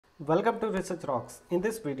Welcome to Research Rocks. In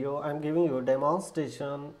this video, I am giving you a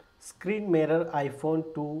demonstration screen mirror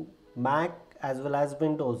iPhone to Mac as well as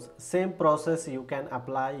Windows. Same process you can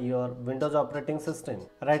apply your Windows operating system.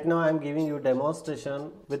 Right now I am giving you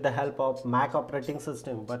demonstration with the help of Mac operating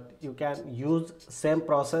system, but you can use same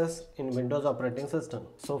process in Windows operating system.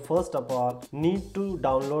 So first of all, need to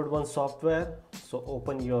download one software. So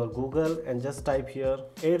open your Google and just type here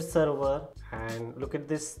Airserver, and look at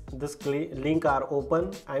this link are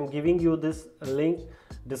open. I'm giving you this link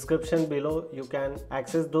description below. You can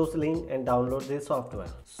access those link and download this software.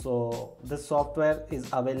 So this software is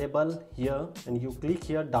available here and you click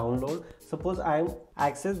here download. Suppose I'm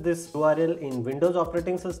access this URL in Windows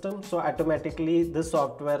operating system, so automatically this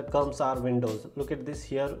software comes our Windows. Look at this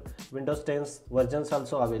here, Windows 10 versions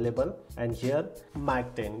also available, and here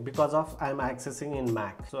Mac 10 because of I'm accessing in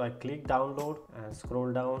Mac. So I click download and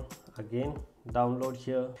scroll down again, download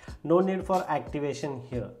here. No need for activation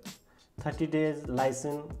here. 30 days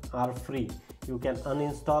license are free. You can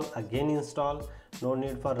uninstall, again install. No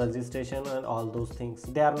need for registration and all those things.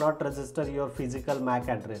 They are not register your physical Mac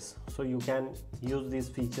address, so you can use these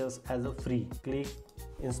features as a free. Click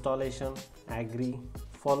installation, agree,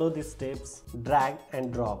 follow these steps, drag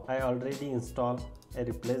and drop. I already installed. I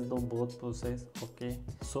replace both process. Okay,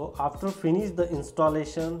 so after finish the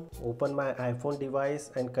installation, open my iPhone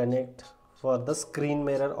device and connect. For the screen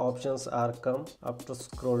mirror options are come. After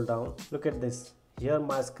scroll down, look at this. Here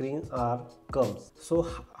my screen are comes. So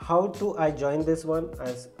how to I join this one?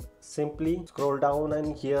 I simply scroll down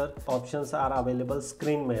and here options are available.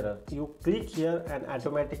 Screen mirror. You click here and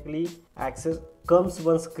automatically access comes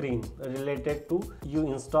one screen related to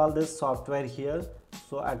you install this software here.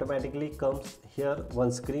 So automatically comes here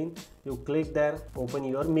one screen. You click there, open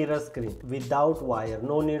your mirror screen without wire.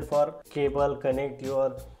 No need for cable. Connect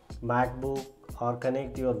your MacBook or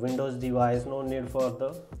connect your Windows device. No need for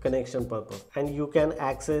the connection purpose, and you can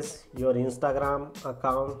access your Instagram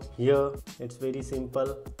account here. It's very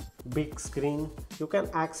simple. Big screen, you can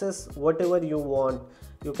access whatever you want.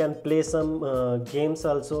 You can play some games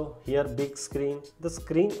also here. Big screen, the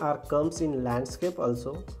screen are comes in landscape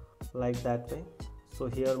also, like that way. So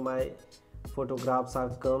here my photographs are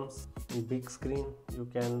comes in big screen. You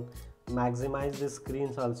can maximize the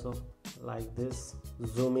screens also like this,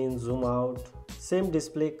 zoom in, zoom out. Same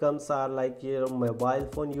display comes are like your mobile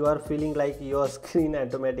phone. You are feeling like your screen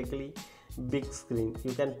automatically big screen.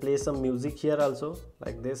 You can play some music here also,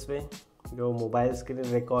 like this way. Your mobile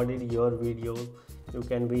screen recorded your video. You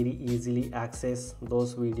can very easily access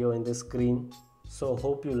those video in the screen. So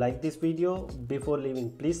hope you like this video. Before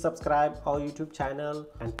leaving, please subscribe our YouTube channel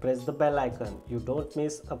and press the bell icon. You don't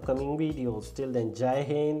miss upcoming videos. Till then, Jai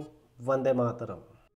Hind, Vande Mataram.